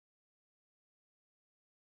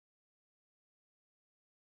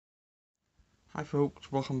Hi folks,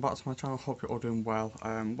 welcome back to my channel. Hope you're all doing well.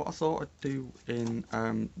 What I thought I'd do in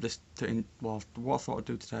what I thought I'd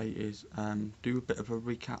do today is do a bit of a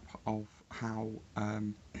recap of how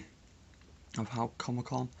Comic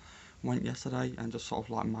Con went yesterday, and just sort of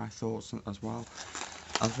like my thoughts as well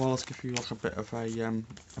as give you like a bit of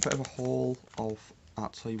a haul of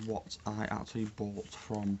actually what I actually bought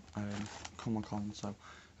from Comic Con. So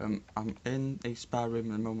I'm in a spare room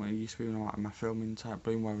at the moment. I used to be in like my filming type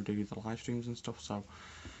room where we do the live streams and stuff. So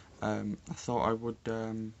I thought I would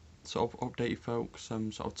sort of update you folks,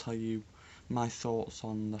 sort of tell you my thoughts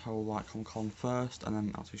on the whole like Comic Con first, and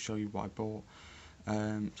then actually show you what I bought.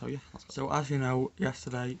 So yeah, so as you know,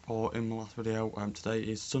 yesterday or in my last video, today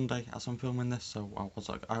is Sunday as I'm filming this. So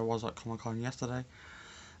I was at Comic Con yesterday.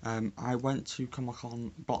 I went to Comic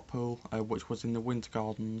Con Blackpool, which was in the Winter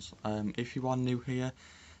Gardens. If you are new here,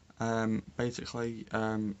 basically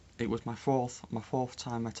it was my fourth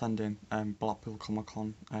time attending Blackpool Comic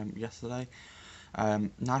Con yesterday.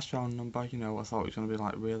 Nice round number, you know. I thought it was gonna be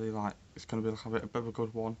like really like it's gonna be like a bit of a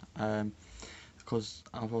good one. Because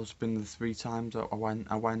I've always been the three times that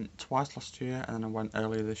I went twice last year, and then I went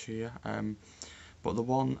earlier this year. But the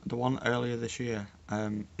one earlier this year,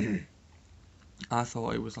 I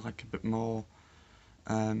thought it was like a bit more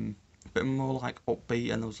like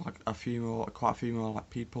upbeat, and there was like quite a few more like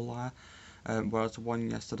people there. Whereas the one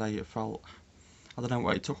yesterday, it felt, I don't know,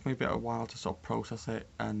 it took me a bit of a while to sort of process it,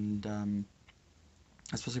 and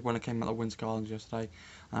especially when I came out the Winter Gardens yesterday,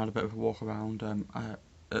 I had a bit of a walk around.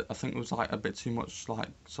 I think it was like a bit too much like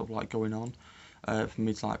sort of like going on for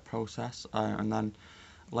me to like process. And then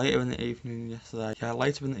later in the evening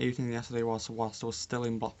yesterday, whilst I was still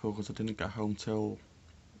in Blackpool, because I didn't get home till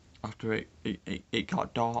after it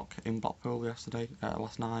got dark in Blackpool yesterday,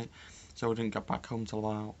 last night, so I didn't get back home till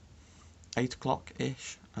about 8 o'clock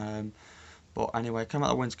ish. But anyway, I came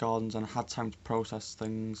out of the Winter Gardens and I had time to process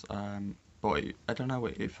things. But I don't know,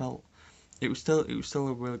 it felt, it was still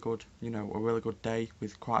a really good, a really good day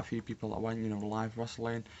with quite a few people that went, live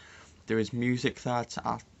wrestling. There is music there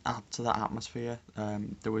to add to that atmosphere.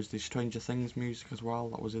 There was the Stranger Things music as well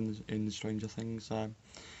that was in the Stranger Things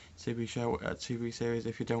TV series.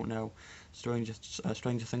 If you don't know, Stranger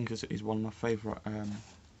Things is one of my favourite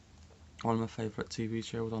TV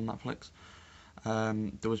shows on Netflix.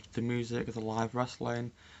 There was the music, the live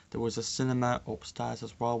wrestling. There was a cinema upstairs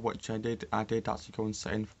as well, which I did actually go and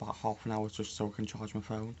sit in for about half an hour just so I can charge my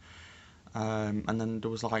phone. And then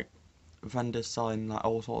there was like vendors selling like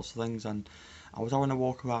all sorts of things, and I was having a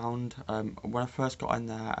walk around. When I first got in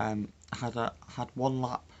there, I had one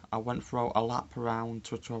lap. I went for a lap around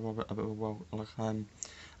to have a bit of a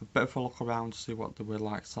look around to see what they were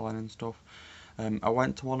like selling and stuff. I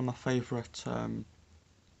went to one of my favourite,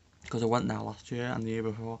 because I went there last year and the year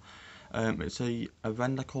before. It's a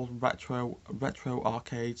vendor called Retro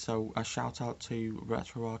Arcade. So a shout out to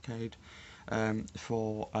Retro Arcade um,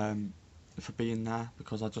 for um, for being there,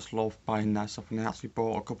 because I just love buying their stuff, and I actually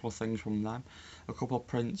bought a couple of things from them, a couple of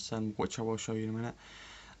prints, which I will show you in a minute.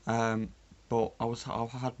 Um, but I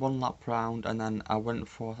had one lap round, and then I went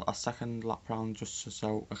for a second lap round just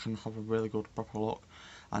so I can have a really good proper look,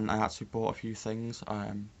 and I actually bought a few things.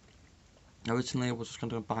 Originally, I was just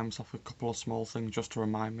going to buy myself a couple of small things just to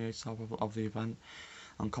remind myself of the event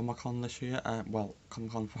on Comic Con this year.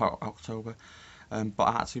 Comic Con for October. But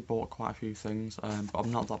I actually bought quite a few things. But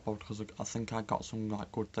I'm not that bothered because I think I got some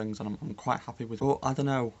like good things, and I'm quite happy with. But I don't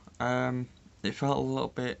know. It felt a little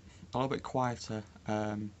bit quieter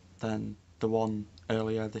than the one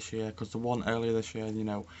earlier this year. Because the one earlier this year,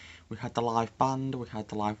 we had the live band, we had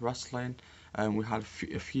the live wrestling. We had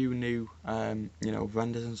a few new,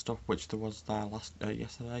 vendors and stuff, which there was there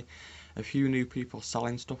yesterday. A few new people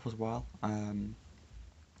selling stuff as well.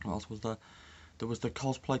 What else was there? There was the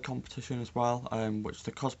cosplay competition as well, which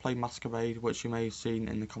the cosplay masquerade, which you may have seen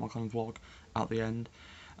in the Comic Con vlog at the end.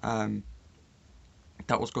 Um,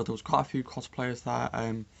 that was good. There was quite a few cosplayers there.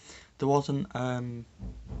 There wasn't, the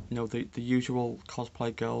usual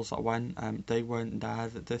cosplay girls that went. They weren't there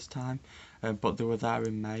this time, but they were there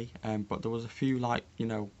in May. But there was a few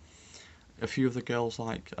a few of the girls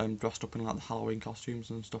like dressed up in like the Halloween costumes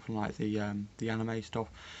and stuff, and like the anime stuff.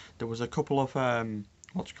 There was a couple of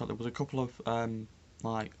there was a couple of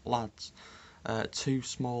like lads, two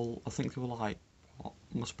small. I think they were like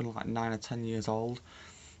must have been like 9 or 10 years old.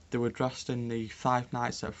 They were dressed in the Five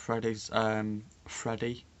Nights at Freddy's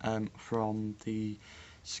Freddy from the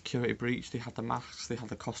Security Breach. They had the masks, they had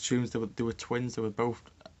the costumes. They were twins. They were both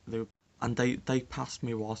they were, and they passed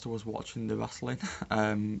me whilst I was watching the wrestling.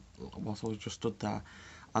 Whilst I was just stood there,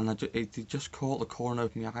 and it just caught the corner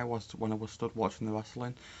of my eye when I was stood watching the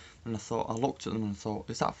wrestling, and I looked at them and I thought,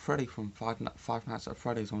 is that Freddy from Five Nights at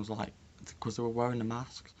Freddy's? And I was like, because they were wearing the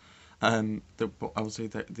masks. But obviously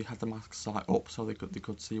they had the masks like up so they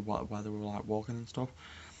could see where they were like walking and stuff.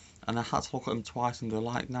 And I had to look at them twice, and they're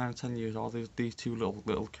like 9 or 10 years old. These two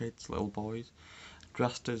little kids, little boys,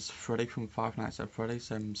 dressed as Freddy from Five Nights at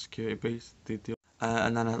Freddy's security booth.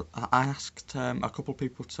 And then I asked a couple of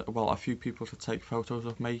people a few people to take photos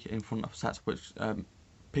of me in front of sets, which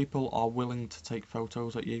people are willing to take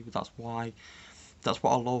photos at you. That's what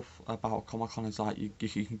I love about Comic Con, is like you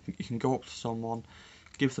can go up to someone,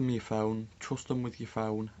 give them your phone, trust them with your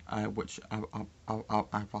phone, which I've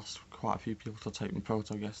asked quite a few people to take my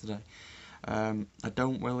photo yesterday. I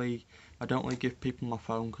don't really give people my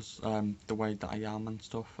phone because the way that I am and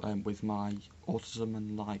stuff, with my autism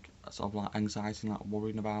and like sort of like anxiety and like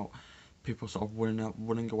worrying about people sort of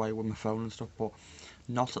running away with my phone and stuff. But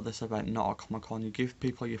not at this event, not at Comic Con. You give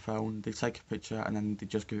people your phone, they take a picture, and then they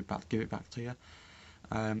just give it back to you.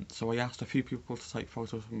 So I asked a few people to take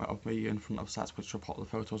photos of me in front of sets, which I'll put the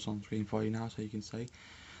photos on screen for you now so you can see.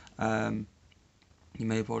 You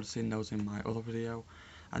may have already seen those in my other video.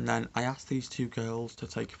 And then I asked these two girls to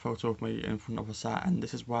take a photo of me in front of a set, and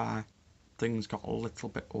this is where things got a little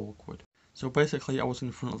bit awkward. So basically I was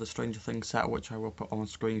in front of the Stranger Things set, which I will put on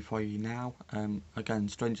screen for you now. Again,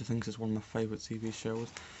 Stranger Things is one of my favourite TV shows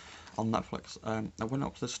on Netflix. I went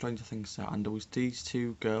up to the Stranger Things set, and there was these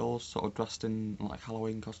two girls sort of dressed in like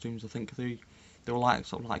Halloween costumes. I think they were like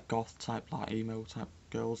sort of like goth type, like emo type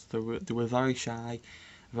girls. They were very shy,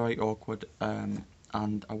 very awkward.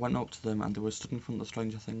 And I went up to them, and they were stood in front of the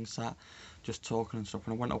Stranger Things set, just talking and stuff.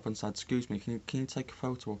 And I went up and said, "Excuse me, can you take a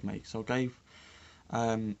photo of me?" So I gave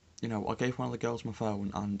I gave one of the girls my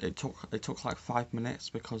phone, and it took like 5 minutes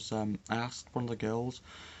because I asked one of the girls,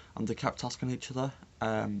 and they kept asking each other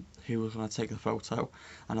who was going to take the photo,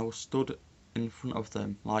 and I was stood in front of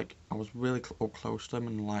them, like I was really up close to them,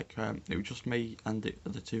 and like it was just me and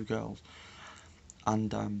the two girls,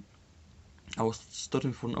 and I was stood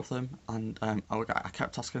in front of them, and I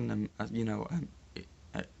kept asking them, uh,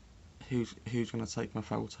 who's going to take my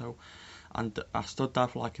photo, and I stood there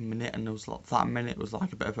for like a minute, and there was like, that minute was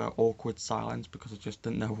like a bit of an awkward silence because I just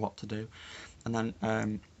didn't know what to do, and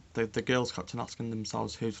then the girls kept on asking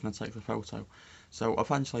themselves who's going to take the photo, so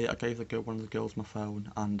eventually I gave one of the girls my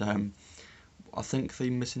phone, and I think they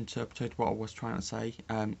misinterpreted what I was trying to say,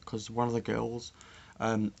 because one of the girls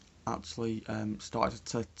um, actually started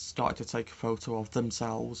to take a photo of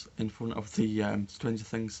themselves in front of the Stranger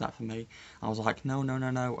Things set for me. I was like, no,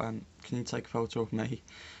 can you take a photo of me?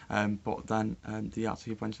 But then they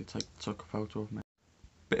actually eventually took a photo of me.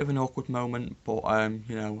 Bit of an awkward moment, but I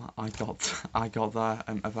got there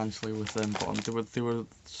eventually with them. But they were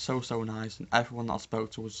so nice, and everyone that I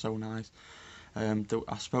spoke to was so nice.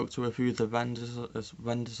 I spoke to a few of the vendors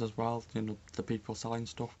as well, the people selling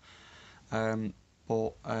stuff.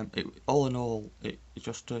 But all in all,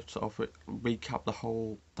 just to sort of recap the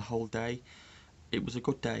whole day, it was a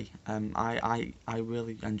good day. I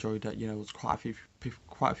really enjoyed it. There was quite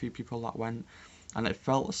a few people that went, and it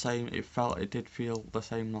felt the same. It did feel the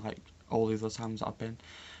same like all the other times I've been.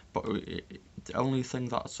 But the only thing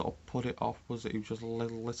that sort of put it off was it was just a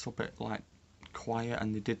little bit like quiet,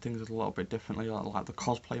 and they did things a little bit differently. Like the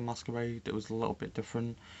cosplay masquerade, it was a little bit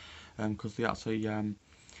different because they actually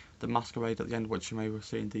the masquerade at the end, which you may have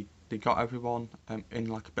seen, they got everyone in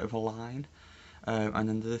like a bit of a line, and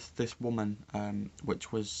then this woman,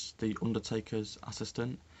 which was the Undertaker's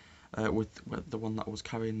assistant, with the one that was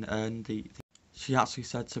carrying the urn, she actually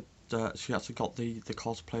said to she actually got the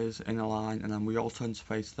cosplayers in a line, and then we all turned to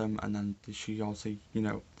face them, and then she obviously,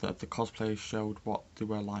 the cosplayers showed what they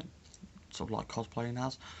were like, sort of like cosplaying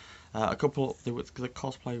as. The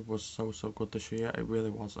cosplay was so good this year, it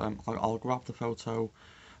really was. I'll grab the photo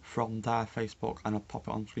from their Facebook, and I'll pop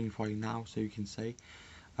it on screen for you now so you can see.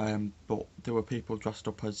 But there were people dressed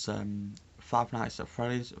up as Five Nights at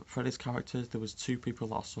Freddy's characters. There was two people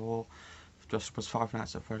that I saw dressed up as Five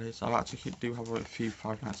Nights at Freddy's. I actually do have a few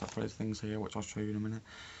Five Nights at Freddy's things here, which I'll show you in a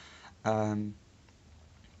minute.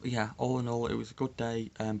 Yeah, all in all, it was a good day,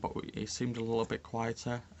 but it seemed a little bit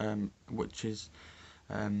quieter, which is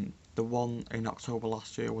the one in October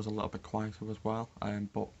last year was a little bit quieter as well.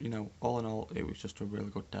 But all in all, it was just a really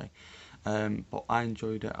good day. But I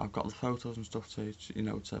enjoyed it. I've got the photos and stuff to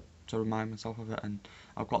remind myself of it, and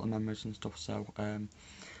I've got the memories and stuff. So I'm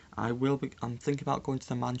thinking about going to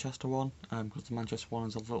the Manchester one, because the Manchester one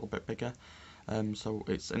is a little bit bigger. So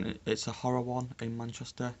it's a horror one in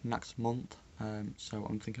Manchester next month. So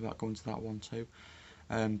I'm thinking about going to that one too.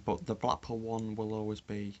 but the Blackpool one will always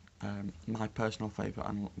be my personal favourite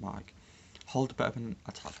and like hold a bit of an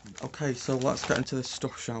attachment. Okay, so let's get into this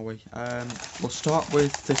stuff, shall we? We'll start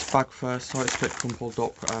with this bag first, so it's a bit crumpled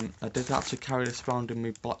up. I did actually carry this around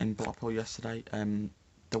in Blackpool yesterday.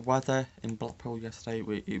 The weather in Blackpool yesterday,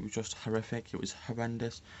 it was just horrific. It was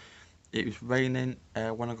horrendous. It was raining.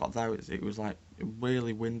 When I got there, it was like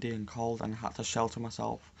really windy and cold, and I had to shelter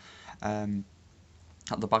myself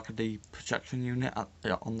at the back of the projection unit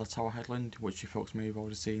on the Tower Headland, which you folks may have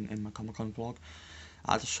already seen in my Comic Con vlog.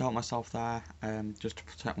 I had to shelter myself there just to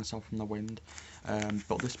protect myself from the wind.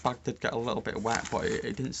 But this bag did get a little bit wet, but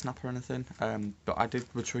it didn't snap or anything. But I did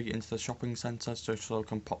retreat into the shopping centre so I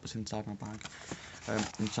can pop this inside my bag,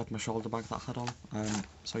 inside my shoulder bag that I had on.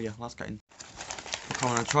 So yeah, let's get in. Okay,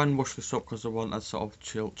 I'm going to try and wash this up because I want to sort of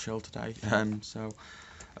chill today. Yeah, I'm just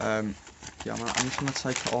going to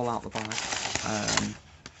take it all out of the bag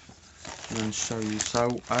and then show you. So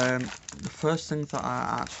the first thing that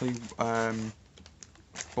I actually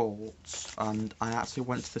bought, and I actually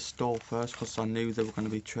went to the store first because I knew they were going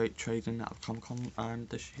to be trading at the Comic Con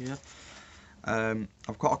this year.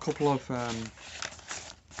 I've got a couple of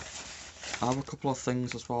I have a couple of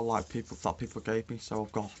things as well, like people gave me. So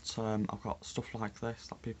I've got stuff like this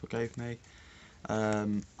that people gave me,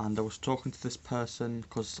 and I was talking to this person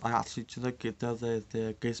because I actually to the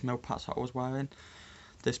gizmo patch that I was wearing.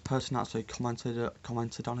 This person actually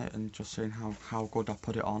commented on it and just saying how good I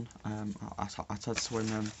put it on. I said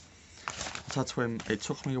to him, it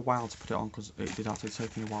took me a while to put it on because it did actually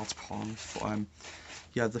take me a while to put on. But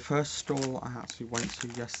yeah, the first store I actually went to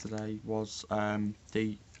yesterday was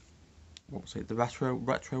the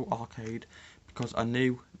retro arcade, because I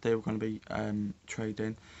knew they were going to be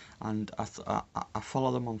trading, and I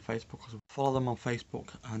follow them on Facebook.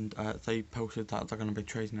 And they posted that they're going to be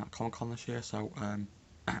trading at Comic Con this year. So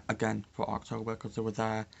again for October, because they were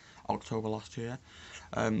there October last year.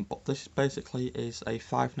 But this basically is a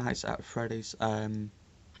Five Nights at Freddy's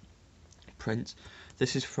print.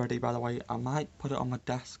 This is Freddy, by the way. I might put it on my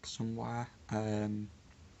desk somewhere.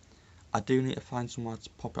 I do need to find somewhere to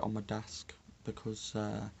pop it on my desk because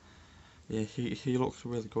yeah, he looks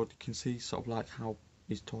really good. You can see sort of like how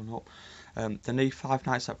he's torn up. The new Five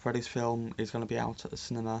Nights at Freddy's film is going to be out at the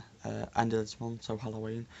cinema end of this month, so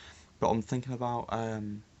Halloween. But I'm thinking about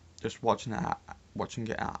just watching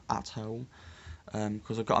it at home,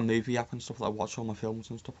 because I've got a movie app and stuff that I watch all my films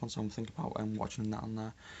and stuff on. So I'm thinking about watching that on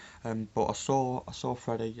there. But I saw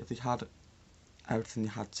Freddy. They had everything. They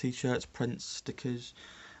had T-shirts, prints, stickers,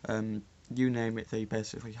 you name it. They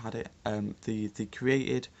basically had it. They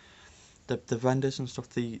created the vendors and stuff.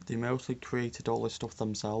 They mostly created all this stuff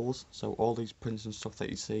themselves. So all these prints and stuff that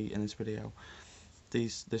you see in this video,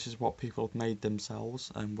 this is what people have made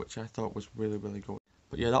themselves, which I thought was really good.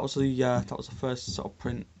 But yeah, that was the first sort of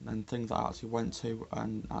print and thing that I actually went to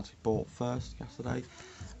and actually bought first yesterday.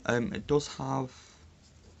 It does have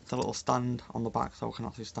the little stand on the back, so I can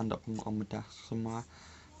actually stand up on my desk somewhere.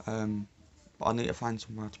 But I need to find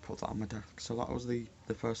somewhere to put that on my desk. So that was the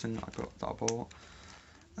first thing that I bought.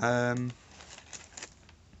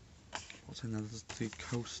 What's in there? There's the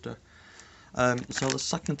coaster. So the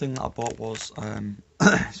second thing that I bought was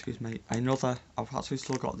excuse me, another. I've actually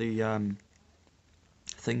still got the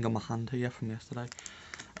thing on my hand here from yesterday.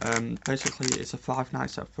 Basically, it's a Five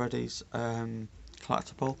Nights at Freddy's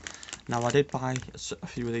collectible. Now, I did buy a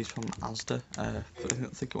few of these from Asda. I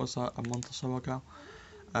think it was a month or so ago.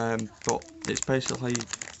 But it's basically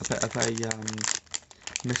a bit of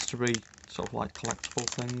a mystery sort of like collectible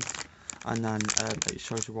thing, and then it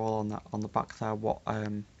shows you all on the back there what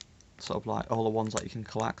sort of like all the ones that you can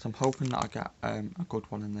collect. I'm hoping that I get a good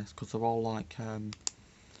one in this, because they're all like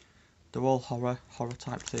they're all horror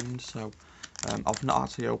type themed. So I've not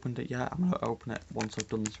actually opened it yet. I'm going to open it once I've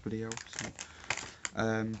done this video. So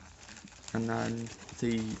and then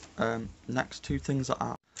the next two things that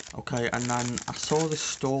are okay, and then I saw this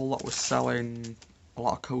stall that was selling a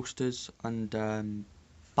lot of coasters and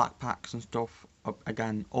backpacks and stuff,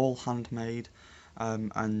 again all handmade,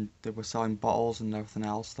 and they were selling bottles and everything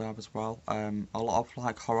else there as well. A lot of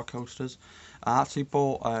like horror coasters. I actually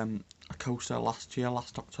bought a coaster last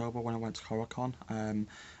October when I went to Comic-Con,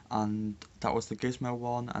 and that was the Gizmo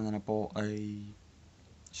one, and then I bought a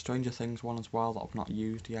Stranger Things one as well that I've not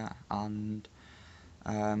used yet, and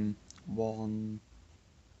one,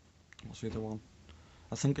 what's the other one?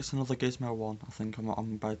 I think it's another Gizmo one. I think I'm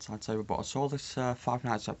on my bedside table, but I saw this Five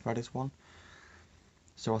Nights at Freddy's one,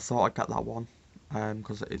 so I thought I'd get that one,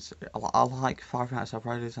 because I like Five Nights at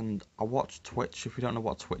Freddy's, and I watch Twitch. If you don't know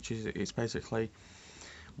what Twitch is, it's basically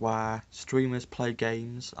where streamers play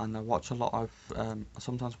games, and I watch a lot of I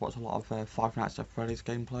sometimes watch a lot of Five Nights at Freddy's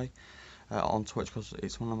gameplay on Twitch, because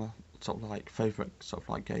it's one of my sort of like favourite sort of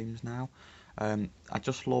like games now. I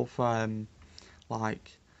just love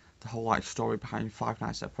like the whole like story behind Five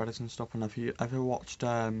Nights at Freddy's and stuff. And have you ever watched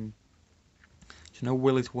do you know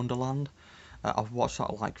Willy's Wonderland? I've watched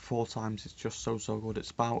that like 4 times. It's just so good.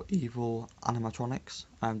 It's about evil animatronics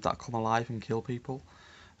that come alive and kill people.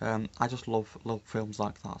 I just love films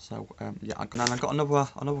like that. So yeah, and then I got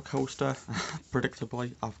another coaster.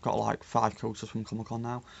 Predictably, I've got like 5 coasters from Comic Con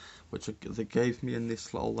now, which they gave me in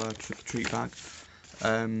this little trick or treat bag.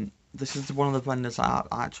 This is one of the vendors that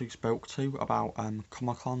I actually spoke to about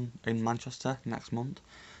Comic Con in Manchester next month.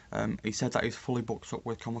 He said that he's fully booked up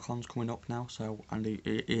with Comic Cons coming up now. So, and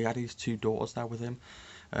he had his 2 daughters there with him.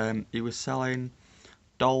 He was selling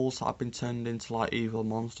dolls that have been turned into like evil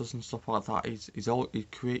monsters and stuff like that. He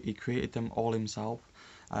created them all himself.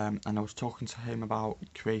 And I was talking to him about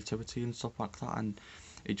creativity and stuff like that, and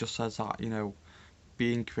he just says that, you know,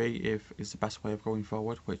 being creative is the best way of going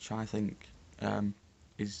forward, which I think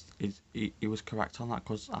he was correct on that,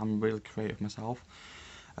 because I'm really creative myself,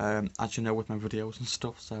 as you know, with my videos and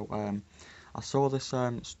stuff. So I saw this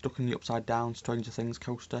Stuck in the Upside Down Stranger Things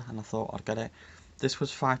coaster, and I thought I'd get it. This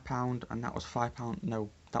was £5, and that was £5. No,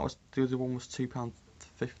 that was the other one was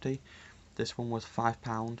 £2.50. This one was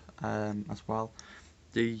 £5 as well.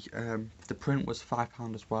 The print was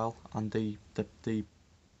 £5 as well, and the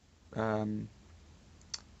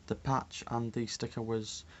patch and the sticker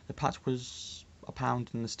was, the patch was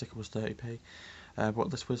 £1 and the sticker was 30p.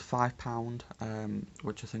 But this was £5,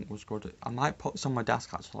 which I think was good. I might put this on my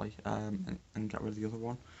desk actually, and get rid of the other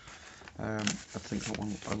one. I think that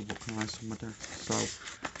one will look nice on my desk. So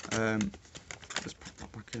let's put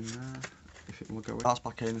that back in there. If it will go in. That's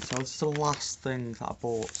back in. So this is the last thing that I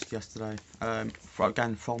bought yesterday.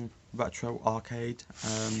 Again from Retro Arcade.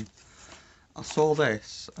 I saw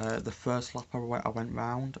this the first lap I went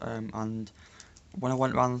round, and when I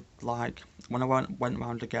went round, like when I went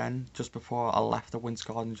round again just before I left the Winter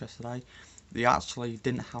Gardens yesterday, they actually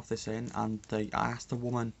didn't have this in, and I asked the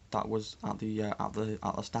woman that was at the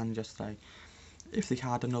stand yesterday if they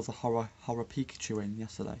had another horror Pikachu in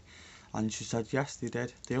yesterday, and she said yes, they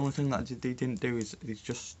did. The only thing that they didn't do is they've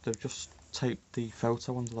just taped the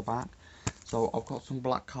photo onto the back. So I've got some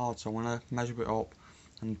black card, so I want to measure it up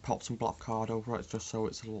and pop some black card over it just so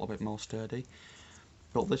it's a little bit more sturdy.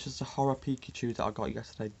 But this is the horror Pikachu that I got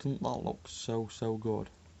yesterday. Doesn't that look so good?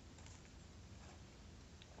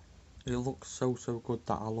 It looks so good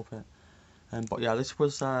that I love it. But yeah, this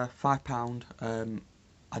was £5.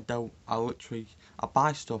 I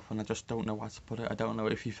buy stuff and I just don't know where to put it. I don't know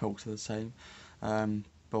if you folks are the same.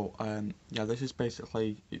 But yeah, this is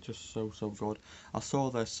basically, it's just so good. I saw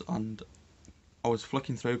this and I was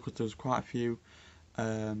flicking through because there was quite a few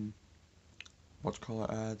there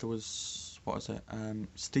was, what is it,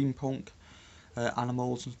 steampunk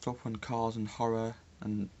animals and stuff, and cars and horror,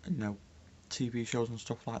 and you know, TV shows and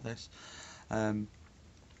stuff like this. I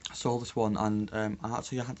saw this one, and I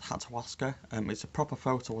actually had to ask her. It's a proper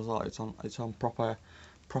photo as well. It's on proper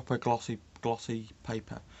glossy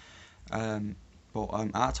paper. But I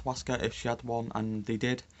had to ask her if she had one, and they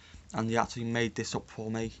did, and they actually made this up for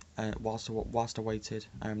me whilst I waited.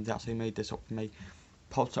 They actually made this up for me,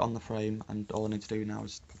 popped it on the frame, and all I need to do now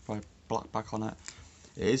is put a black back on it.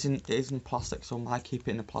 It is in plastic, so I might keep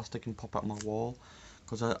it in the plastic and pop it on my wall,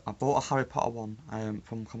 because I bought a Harry Potter one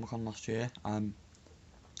from Comic Con last year, and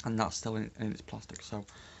that's still in its plastic. So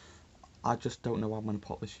I just don't know where I'm going to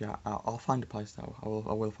put this yet. I'll find a place though.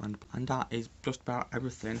 I will find. And that is just about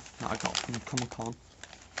everything that I got from Comic Con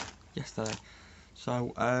yesterday.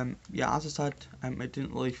 So yeah, as I said, it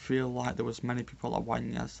didn't really feel like there was many people that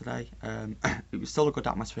went yesterday. It was still a good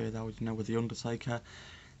atmosphere though, you know, with the Undertaker,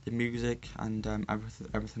 the music, and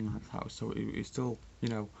everything like that. So it was still, you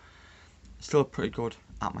know, still a pretty good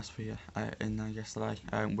atmosphere in there yesterday.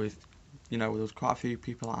 With, you know, there was quite a few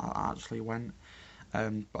people that actually went.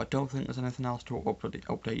 But I don't think there's anything else to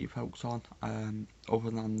update you folks on.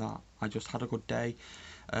 Other than that, I just had a good day.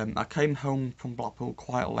 I came home from Blackpool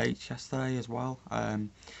quite late yesterday as well. And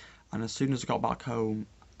as soon as I got back home,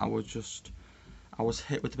 I was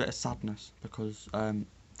hit with a bit of sadness, because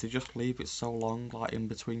they just leave it so long, like in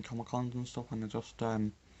between Comic Cons and stuff.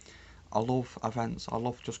 And I love events. I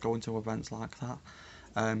love just going to events like that.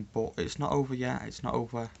 But it's not over yet. It's not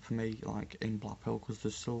over for me, like in Blackpool, because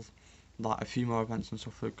there's still like a few more events and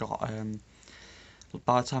stuff we've got.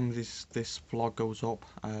 By the time this vlog goes up,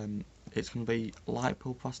 it's going to be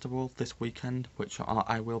Blackpool Festival this weekend, which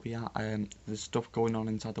I will be at. There's stuff going on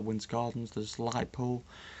inside the Winter Gardens. There's Blackpool,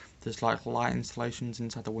 There's like light installations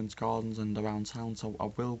inside the Winter Gardens and around town, so I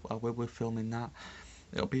will be filming that.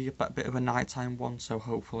 It'll be a bit of a nighttime one, so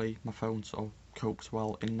hopefully my phone sort of copes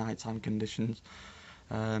well in nighttime conditions,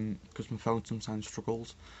 because my phone sometimes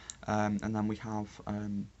struggles. And then we have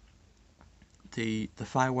the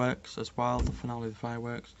fireworks as well, the finale of the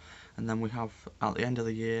fireworks, and then we have at the end of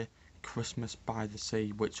the year Christmas by the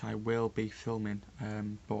Sea, which I will be filming.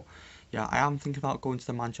 But yeah, I am thinking about going to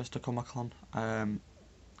the Manchester Comic Con,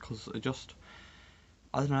 because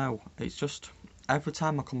I don't know, it's just every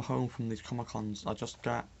time I come home from these Comic Cons, I just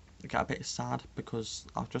get a bit sad because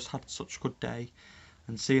I've just had such a good day,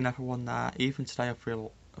 and seeing everyone there. Even today, I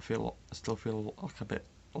still feel like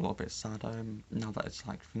a little bit sad. Now that it's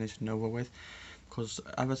like finished and over with, because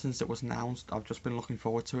ever since it was announced, I've just been looking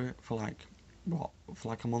forward to it for like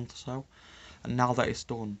a month or so, and now that it's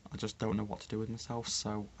done, I just don't know what to do with myself.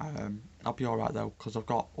 So I'll be alright though, because I've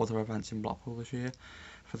got other events in Blackpool this year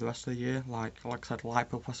for the rest of the year, like I said,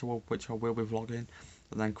 Blackpool Festival, which I will be vlogging,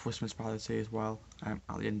 and then Christmas by the Sea as well, at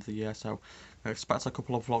the end of the year. So I expect a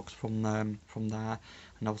couple of vlogs from there,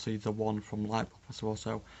 and obviously the one from Blackpool Festival.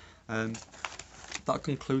 So that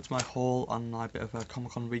concludes my haul and my bit of a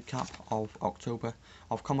Comic Con recap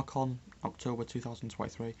of Comic Con October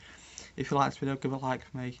 2023. If you like this video, give it a like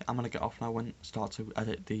for me. I'm gonna get off now and start to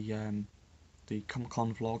edit the Comic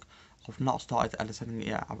Con vlog. I've not started editing it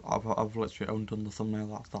yet. I've literally only done the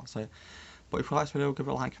thumbnail. That's it. But if you like this video, give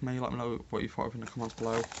it a like for me. Let me know what you thought of in the comments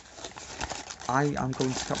below. I am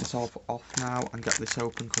going to get myself off now and get this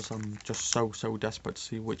open, because I'm just so desperate to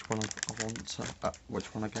see which one I want,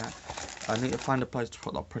 which one I get. I need to find a place to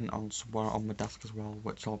put that print on somewhere on my desk as well,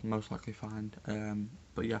 which I'll most likely find.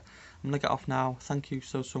 But yeah, I'm going to get off now. Thank you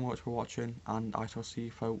so much for watching, and I shall see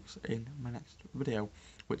you folks in my next video,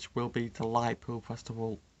 which will be the Blackpool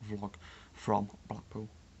Festival vlog from Blackpool.